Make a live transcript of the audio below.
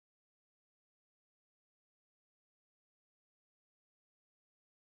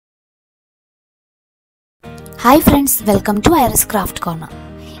Hi friends, welcome to Iris Craft Corner.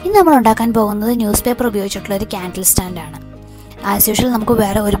 ഇന്ന് നമ്മൾ ഉണ്ടാക്കാൻ പോകുന്നത് ന്യൂസ് പേപ്പർ ഉപയോഗിച്ചിട്ടുള്ള ഒരു ക്യാൻഡിൽ സ്റ്റാൻഡ് ആണ്. ആസ് യൂഷ്വൽ നമുക്ക്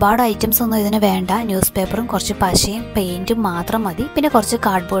വേറെ ഒരുപാട് ഐറ്റംസ് ഒന്നും ഇതിന് വേണ്ട. ന്യൂസ് പേപ്പറും കുറച്ച് പശയും പെയിന്റും മാത്രം മതി. പിന്നെ കുറച്ച്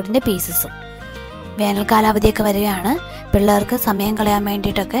കാർഡ്ബോർഡിന്റെ പീസസും. വേനൽക്കാലാവധിയൊക്കെ വരികയാണ്. പിള്ളേർക്ക് സമയം കളയാൻ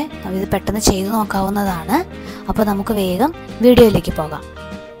വേണ്ടിയിട്ടൊക്കെ ഇത് പെട്ടെന്ന് ചെയ്തു നോക്കാവുന്നതാണ്. അപ്പോൾ നമുക്ക് വേഗം വീഡിയോയിലേക്ക് പോകാം.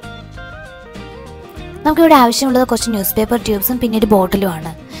 നമുക്കിവിടെ ആവശ്യമുള്ളത് കുറച്ച് ന്യൂസ് പേപ്പർ ട്യൂബ്സും പിന്നെ ഒരു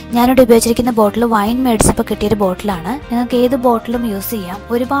ബോട്ടിലുമാണ്. ഞാനിവിടെ ഉപയോഗിച്ചിരിക്കുന്ന ബോട്ടിൽ വൈൻ മേടിച്ചപ്പോൾ കിട്ടിയൊരു ബോട്ടിലാണ്. നിങ്ങൾക്ക് ഏത് ബോട്ടിലും യൂസ് ചെയ്യാം.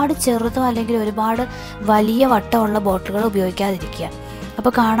 ഒരുപാട് ചെറുതോ അല്ലെങ്കിൽ ഒരുപാട് വലിയ വട്ടമുള്ള ബോട്ടിലുകൾ ഉപയോഗിക്കാതിരിക്കുക.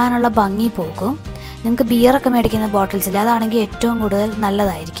 അപ്പോൾ കാണാനുള്ള ഭംഗി പോകും. നിങ്ങൾക്ക് ബിയറൊക്കെ മേടിക്കുന്ന ബോട്ടിൽസ് ഇല്ല, അതാണെങ്കിൽ ഏറ്റവും കൂടുതൽ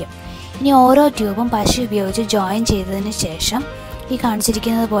നല്ലതായിരിക്കും. ഇനി ഓരോ ട്യൂബും പശ ഉപയോഗിച്ച് ജോയിൻ ചെയ്തതിന് ശേഷം ഈ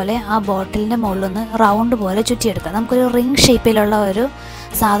കാണിച്ചിരിക്കുന്നത് പോലെ ആ ബോട്ടിലിൻ്റെ മുകളിലൊന്ന് റൗണ്ട് പോലെ ചുറ്റിയെടുക്കുക. നമുക്കൊരു റിംഗ് ഷേപ്പിലുള്ള ഒരു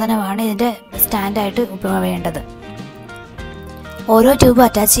സാധനമാണ് ഇതിൻ്റെ സ്റ്റാൻഡായിട്ട് വേണ്ടത്. ഓരോ ട്യൂബ്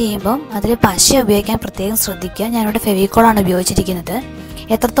അറ്റാച്ച് ചെയ്യുമ്പം അതിൽ പശ ഉപയോഗിക്കാൻ പ്രത്യേകം ശ്രദ്ധിക്കുക. ഞാനിവിടെ ഫെവിക്കോളാണ് ഉപയോഗിച്ചിരിക്കുന്നത്.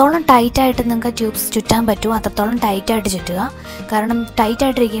 എത്രത്തോളം ടൈറ്റായിട്ട് നിങ്ങൾക്ക് ട്യൂബ്സ് ചുറ്റാൻ പറ്റുമോ അത്രത്തോളം ടൈറ്റായിട്ട് ചുറ്റുക. കാരണം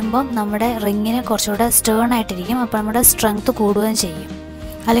ടൈറ്റായിട്ടിരിക്കുമ്പം നമ്മുടെ റിങ്ങിന് കുറച്ചുകൂടെ സ്റ്റേൺ ആയിട്ടിരിക്കും. അപ്പോൾ നമ്മുടെ സ്ട്രെങ്ത്ത് കൂടുകയും ചെയ്യും.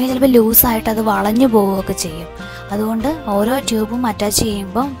 അല്ലെങ്കിൽ ചിലപ്പോൾ ലൂസായിട്ട് അത് വളഞ്ഞു പോവുകയൊക്കെ ചെയ്യും. അതുകൊണ്ട് ഓരോ ട്യൂബും അറ്റാച്ച്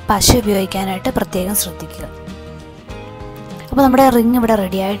ചെയ്യുമ്പം പശ ഉപയോഗിക്കാനായിട്ട് പ്രത്യേകം ശ്രദ്ധിക്കുക. അപ്പോൾ നമ്മുടെ റിങ് ഇവിടെ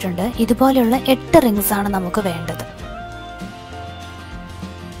റെഡി ആയിട്ടുണ്ട്. ഇതുപോലെയുള്ള 8 റിങ്സാണ് നമുക്ക് വേണ്ടത്.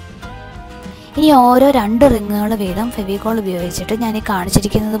 ഇനി ഓരോ 2 റിങ്ങുകൾ വീതം ഫെവിക്കോൾ ഉപയോഗിച്ചിട്ട് ഞാൻ ഈ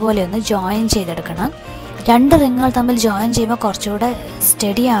കാണിച്ചിരിക്കുന്നത് പോലെ ഒന്ന് ജോയിൻ ചെയ്തെടുക്കണം. 2 റിങ്ങുകൾ തമ്മിൽ ജോയിൻ ചെയ്യുമ്പോൾ കുറച്ചുകൂടെ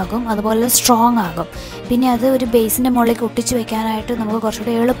സ്റ്റഡി ആകും, അതുപോലെ സ്ട്രോങ് ആകും. പിന്നെ അത് ഒരു ബേസിൻ്റെ മുകളിലേക്ക് ഒട്ടിച്ച് വെക്കാനായിട്ട് നമുക്ക്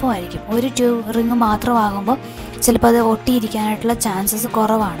കുറച്ചുകൂടെ എളുപ്പമായിരിക്കും. ഒരു റിങ് മാത്രമാകുമ്പോൾ ചിലപ്പോൾ അത് ഒട്ടിയിരിക്കാനായിട്ടുള്ള ചാൻസസ്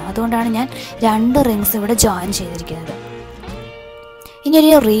കുറവാണ്. അതുകൊണ്ടാണ് ഞാൻ 2 റിങ്സ് ഇവിടെ ജോയിൻ ചെയ്തിരിക്കുന്നത്. ഇനി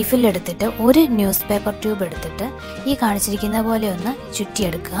ഒരു റീഫിൽ എടുത്തിട്ട് ഒരു ന്യൂസ് പേപ്പർ ട്യൂബ് എടുത്തിട്ട് ഈ കാണിച്ചിരിക്കുന്ന പോലെ ഒന്ന്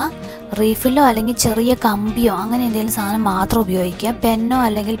ചുറ്റിയെടുക്കുക. റീഫിലോ അല്ലെങ്കിൽ ചെറിയ കമ്പിയോ അങ്ങനെ എന്തെങ്കിലും സാധനം മാത്രം ഉപയോഗിക്കുക. പെന്നോ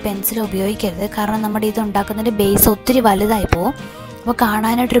അല്ലെങ്കിൽ പെൻസിലോ ഉപയോഗിക്കരുത്. കാരണം നമ്മുടെ ഇത് ഉണ്ടാക്കുന്നതിൻ്റെ ബേസ് ഒത്തിരി വലുതായി പോകും. അപ്പോൾ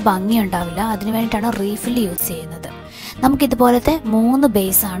കാണാനായിട്ടൊരു ഭംഗി ഉണ്ടാവില്ല. അതിന് വേണ്ടിയിട്ടാണ് റീഫിൽ യൂസ് ചെയ്യുന്നത്. നമുക്കിതുപോലത്തെ 3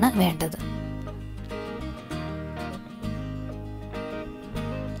 ബേസാണ് വേണ്ടത്.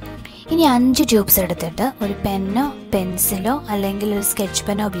 ഇനി 5 ട്യൂബ്സ് എടുത്തിട്ട് ഒരു പെന്നോ പെൻസിലോ അല്ലെങ്കിൽ ഒരു സ്കെച്ച്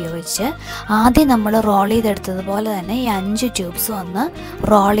പെന്നോ ഉപയോഗിച്ച് ആദ്യം നമ്മൾ റോൾ ചെയ്തെടുത്തതുപോലെ തന്നെ ഈ 5 ട്യൂബ്സും ഒന്ന്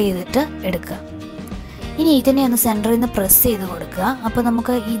റോൾ ചെയ്തിട്ട് എടുക്കുക. ഇനി ഇതിനെ ഒന്ന് സെൻറ്ററിൽ നിന്ന് പ്രസ് ചെയ്ത് കൊടുക്കുക. അപ്പോൾ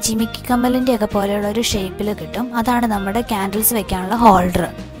നമുക്ക് ഈ ജിമിക്കി കമ്മലിൻ്റെ ഒക്കെ പോലെയുള്ള ഒരു ഷേപ്പിൽ കിട്ടും. അതാണ് നമ്മുടെ ക്യാൻഡിൽസ് വെക്കാനുള്ള ഹോൾഡർ.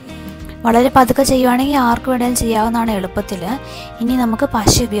 വളരെ പതുക്കെ ചെയ്യുവാണെങ്കിൽ ആർക്ക് വേണമെങ്കിലും ചെയ്യാവുന്നതാണ് എളുപ്പത്തിൽ. ഇനി നമുക്ക്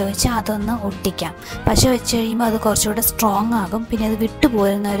പശ ഉപയോഗിച്ച് അതൊന്ന് ഒട്ടിക്കാം. പശ വെച്ച് കഴിയുമ്പോൾ അത് കുറച്ചുകൂടെ സ്ട്രോങ് ആകും. പിന്നെ അത്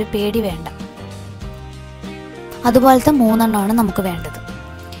വിട്ടുപോരുന്ന ഒരു പേടി വേണ്ട. അതുപോലത്തെ 3 എണ്ണമാണ് നമുക്ക് വേണ്ടത്.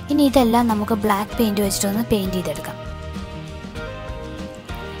 ഇനി ഇതെല്ലാം നമുക്ക് ബ്ലാക്ക് പെയിൻറ്റ് വെച്ചിട്ടൊന്ന് പെയിൻറ്റ് ചെയ്തെടുക്കാം.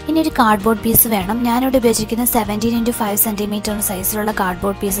 ഇനി ഒരു കാർഡ്ബോർഡ് പീസ് വേണം. ഞാനിവിടെ ഉപയോഗിച്ചിരിക്കുന്നത് 17x5 cm സൈസിലുള്ള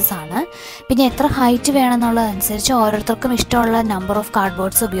കാർഡ്ബോർഡ് പീസസ് ആണ്. പിന്നെ എത്ര ഹൈറ്റ് വേണമെന്നുള്ളതനുസരിച്ച് ഓരോരുത്തർക്കും ഇഷ്ടമുള്ള നമ്പർ ഓഫ്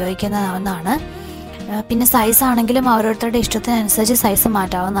കാർഡ്ബോർഡ്സ് ഉപയോഗിക്കുന്നതാവുന്നതാണ്. പിന്നെ സൈസ് ആണെങ്കിലും ഓരോരുത്തരുടെ ഇഷ്ടത്തിനനുസരിച്ച് സൈസ്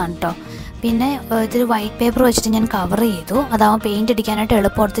മാറ്റാവുന്നതാണ് കേട്ടോ. പിന്നെ ഇതൊരു വൈറ്റ് പേപ്പർ വെച്ചിട്ട് ഞാൻ കവർ ചെയ്തു. അതാവുമ്പോൾ പെയിൻറ്റ് അടിക്കാനായിട്ട്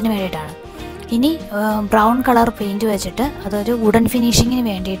എളുപ്പത്തിന് വേണ്ടിയിട്ടാണ്. ഇനി ബ്രൗൺ കളർ പെയിൻറ്റ് വെച്ചിട്ട് അതൊരു വുഡൻ ഫിനിഷിങ്ങിന്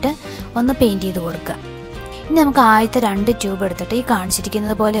വേണ്ടിയിട്ട് ഒന്ന് പെയിൻറ്റ് ചെയ്ത് കൊടുക്കുക. ഇനി നമുക്ക് ആദ്യത്തെ 2 ട്യൂബ് എടുത്തിട്ട് ഈ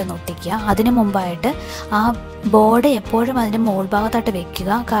കാണിച്ചിരിക്കുന്നത് പോലെ ഒന്ന് ഒട്ടിക്കുക. അതിന് മുമ്പായിട്ട് ആ ബോർഡ് എപ്പോഴും അതിൻ്റെ മുകൾ ഭാഗത്തായിട്ട് വെക്കുക.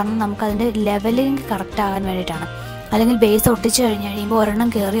 കാരണം നമുക്കതിൻ്റെ ലെവലിംഗ് കറക്റ്റ് ആകാൻ വേണ്ടിയിട്ടാണ്. അല്ലെങ്കിൽ ബേസ് ഒട്ടിച്ച് കഴിയുമ്പോൾ ഒരെണ്ണം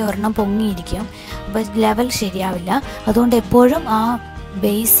കയറി ഒരെണ്ണം പൊങ്ങിയിരിക്കും. അപ്പോൾ ലെവൽ ശരിയാവില്ല. അതുകൊണ്ട് എപ്പോഴും ആ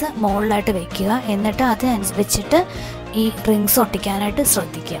ബേസ് മുകളിലായിട്ട് വെക്കുക. എന്നിട്ട് അതിനനുസരിച്ചിട്ട് ഈ റിങ്സ് ഒട്ടിക്കാനായിട്ട്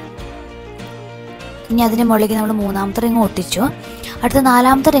ശ്രദ്ധിക്കുക. ഇനി അതിൻ്റെ മുകളിലേക്ക് നമ്മൾ 3ാമത്തെ റിങ് ഒട്ടിച്ചു. അടുത്ത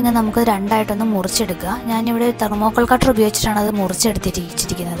 4ാമത്തെ റിങ് നമുക്ക് 2ആയിട്ടൊന്ന് മുറിച്ചെടുക്കുക. ഞാനിവിടെ തെർമോക്കോൾ കട്ടർ ഉപയോഗിച്ചിട്ടാണ് അത്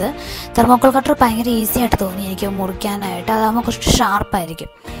മുറിച്ചെടുത്തിരിക്കുന്നത്. തെർമോക്കോൾ കട്ടർ ഭയങ്കര ഈസി ആയിട്ട് തോന്നി എനിക്ക് മുറിക്കാനായിട്ട്. അതാകുമ്പോൾ കുറച്ച് ഷാർപ്പായിരിക്കും.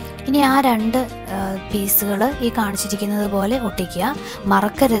 ഇനി ആ 2 പീസുകൾ ഈ കാണിച്ചിരിക്കുന്നത് പോലെ ഒട്ടിക്കുക.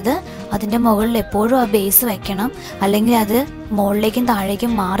 മറക്കരുത്, അതിൻ്റെ മുകളിൽ എപ്പോഴും ആ ബേസ് വെക്കണം. അല്ലെങ്കിൽ അത് മുകളിലേക്കും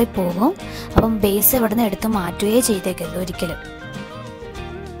താഴേക്കും മാറിപ്പോകും. അപ്പം ബേസ് ഇവിടെ നിന്ന് എടുത്ത് മാറ്റുകയേ ചെയ്തേക്കരുത് ഒരിക്കലും.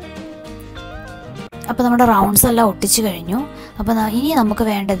 അപ്പോൾ നമ്മുടെ റൗണ്ട്സ് എല്ലാം ഒട്ടിച്ചു കഴിഞ്ഞു. അപ്പോൾ ഇനി നമുക്ക്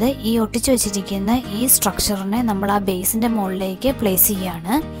വേണ്ടത് ഈ ഒട്ടിച്ചു വെച്ചിരിക്കുന്ന ഈ സ്ട്രക്ചറിനെ നമ്മൾ ആ ബേസിൻ്റെ മുകളിലേക്ക് പ്ലേസ്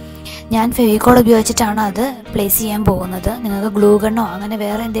ചെയ്യുകയാണ്. ഞാൻ ഫെവിക്കോൾ ഉപയോഗിച്ചിട്ടാണ് അത് പ്ലേസ് ചെയ്യാൻ പോകുന്നത്. നിങ്ങൾക്ക് ഗ്ലൂ ഗണ്ണോ അങ്ങനെ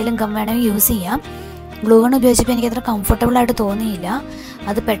വേറെ എന്തെങ്കിലും ഗം വേണമെങ്കിൽ യൂസ് ചെയ്യാം. ഗ്ലൂ ഗൺ ഉപയോഗിച്ചപ്പോൾ എനിക്കത്ര കംഫർട്ടബിളായിട്ട് തോന്നിയില്ല.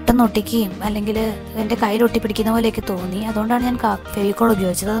 അത് പെട്ടെന്ന് ഒട്ടിക്കുകയും അല്ലെങ്കിൽ എൻ്റെ കയ്യിൽ ഒട്ടിപ്പിടിക്കുന്ന പോലെയൊക്കെ തോന്നി. അതുകൊണ്ടാണ് ഞാൻ ഫെവിക്കോൾ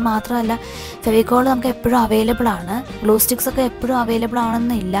ഉപയോഗിച്ചത്. അത് മാത്രമല്ല, ഫെവിക്കോൾ നമുക്ക് എപ്പോഴും അവൈലബിൾ ആണ്. ഗ്ലൂ സ്റ്റിക്സ് ഒക്കെ എപ്പോഴും അവൈലബിൾ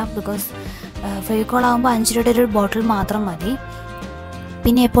ആണെന്നില്ല. ബിക്കോസ് ഫെവിക്കോൾ ആകുമ്പോൾ 5 രൂപയുടെ ഒരു ബോട്ടിൽ മാത്രം മതി.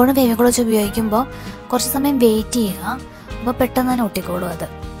 പിന്നെ എപ്പോഴും ഫെവിക്കോൾ വെച്ച് ഉപയോഗിക്കുമ്പോൾ കുറച്ച് സമയം വെയിറ്റ് ചെയ്യുക. അപ്പോൾ പെട്ടെന്ന് തന്നെ ഒട്ടിക്കോളും അത്.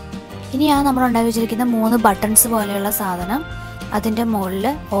 ഇനി നമ്മൾ ഉണ്ടാക്കി വെച്ചിരിക്കുന്ന 3 ബട്ടൺസ് പോലെയുള്ള സാധനം അതിൻ്റെ മുകളിൽ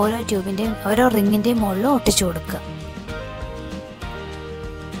ഓരോ ട്യൂബിൻ്റെയും ഓരോ റിങ്ങിൻ്റെയും മുകളിൽ ഒട്ടിച്ചു കൊടുക്കുക.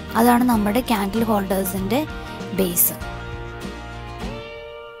 അതാണ് നമ്മുടെ ക്യാൻഡിൽ ഹോൾഡേഴ്സിൻ്റെ ബേസ്.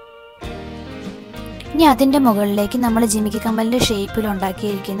 ഇനി അതിൻ്റെ മുകളിലേക്ക് നമ്മൾ ജിമിക്കി കമ്മലിൻ്റെ ഷേപ്പിൽ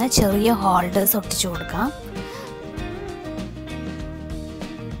ഉണ്ടാക്കിയിരിക്കുന്ന ചെറിയ ഹോൾഡേഴ്സ് ഒട്ടിച്ചു കൊടുക്കാം.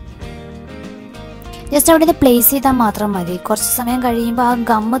 ജസ്റ്റ് അവിടെ നിന്ന് പ്ലേസ് ചെയ്താൽ മാത്രം മതി. കുറച്ച് സമയം കഴിയുമ്പോൾ ആ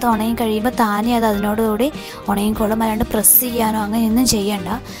ഗമ്മ് ഉണങ്ങി കഴിയുമ്പോൾ താനേ അത് അതിനോടുകൂടി ഉണങ്ങിക്കോളും. അല്ലാണ്ട് പ്രസ് ചെയ്യാനോ അങ്ങനെയൊന്നും ചെയ്യണ്ട.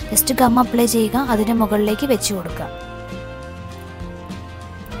 ജസ്റ്റ് ഗം അപ്ലൈ ചെയ്യുക, അതിൻ്റെ മുകളിലേക്ക് വെച്ച് കൊടുക്കുക.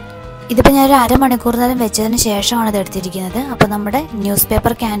 ഇതിപ്പോൾ ഞാനൊരു അരമണിക്കൂർ നേരം വെച്ചതിന് ശേഷമാണ് ഇത് എടുത്തിരിക്കുന്നത്. അപ്പോൾ നമ്മുടെ ന്യൂസ്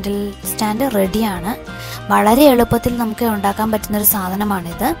പേപ്പർ ക്യാൻഡിൽ സ്റ്റാൻഡ് റെഡിയാണ്. വളരെ എളുപ്പത്തിൽ നമുക്ക് ഉണ്ടാക്കാൻ പറ്റുന്നൊരു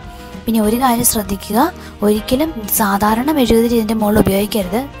സാധനമാണിത്. പിന്നെ ഒരു കാര്യം ശ്രദ്ധിക്കുക, ഒരിക്കലും സാധാരണ മെഴുകുതിരി ഇതിൻ്റെ മുകളിൽ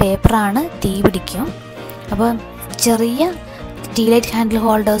ഉപയോഗിക്കരുത്. പേപ്പറാണ്, തീ പിടിക്കും. അപ്പോൾ ചെറിയ ടീ ലൈറ്റ് ക്യാൻഡിൽ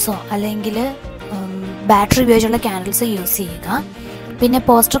ഹോൾഡേഴ്സോ അല്ലെങ്കിൽ ബാറ്ററി ഉപയോഗിച്ചുള്ള ക്യാൻഡിൽസ് യൂസ് ചെയ്യുക. പിന്നെ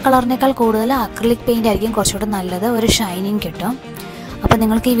പോസ്റ്റർ കളറിനേക്കാൾ കൂടുതൽ അക്രിലിക് പെയിൻ്റ് ആയിരിക്കും കുറച്ചുകൂടെ നല്ലത്, ഒരു ഷൈനിങ് കിട്ടും. അപ്പോൾ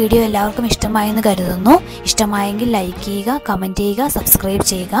നിങ്ങൾക്ക് ഈ വീഡിയോ എല്ലാവർക്കും ഇഷ്ടമായെന്ന് കരുതുന്നു. ഇഷ്ടമായെങ്കിൽ ലൈക്ക് ചെയ്യുക, കമൻറ്റ് ചെയ്യുക, സബ്സ്ക്രൈബ്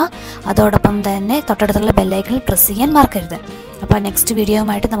ചെയ്യുക. അതോടൊപ്പം തന്നെ തൊട്ടടുത്തുള്ള ബെല്ലൈക്കണിൽ പ്രസ് ചെയ്യാൻ മറക്കരുത്. അപ്പോൾ നെക്സ്റ്റ്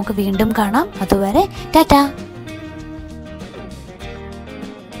വീഡിയോയുമായിട്ട് നമുക്ക് വീണ്ടും കാണാം. അതുവരെ ടാറ്റാ.